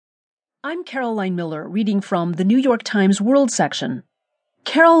I'm Caroline Miller, reading from the New York Times World section.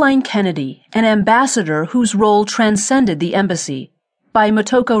 Caroline Kennedy, an ambassador whose role transcended the embassy, by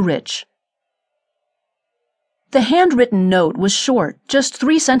Motoko Rich. The handwritten note was short, just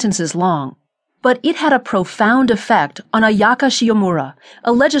 3 sentences long, but it had a profound effect on Ayaka Shiomura,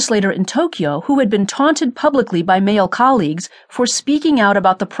 a legislator in Tokyo who had been taunted publicly by male colleagues for speaking out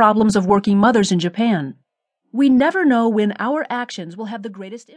about the problems of working mothers in Japan. We never know when our actions will have the greatest impact.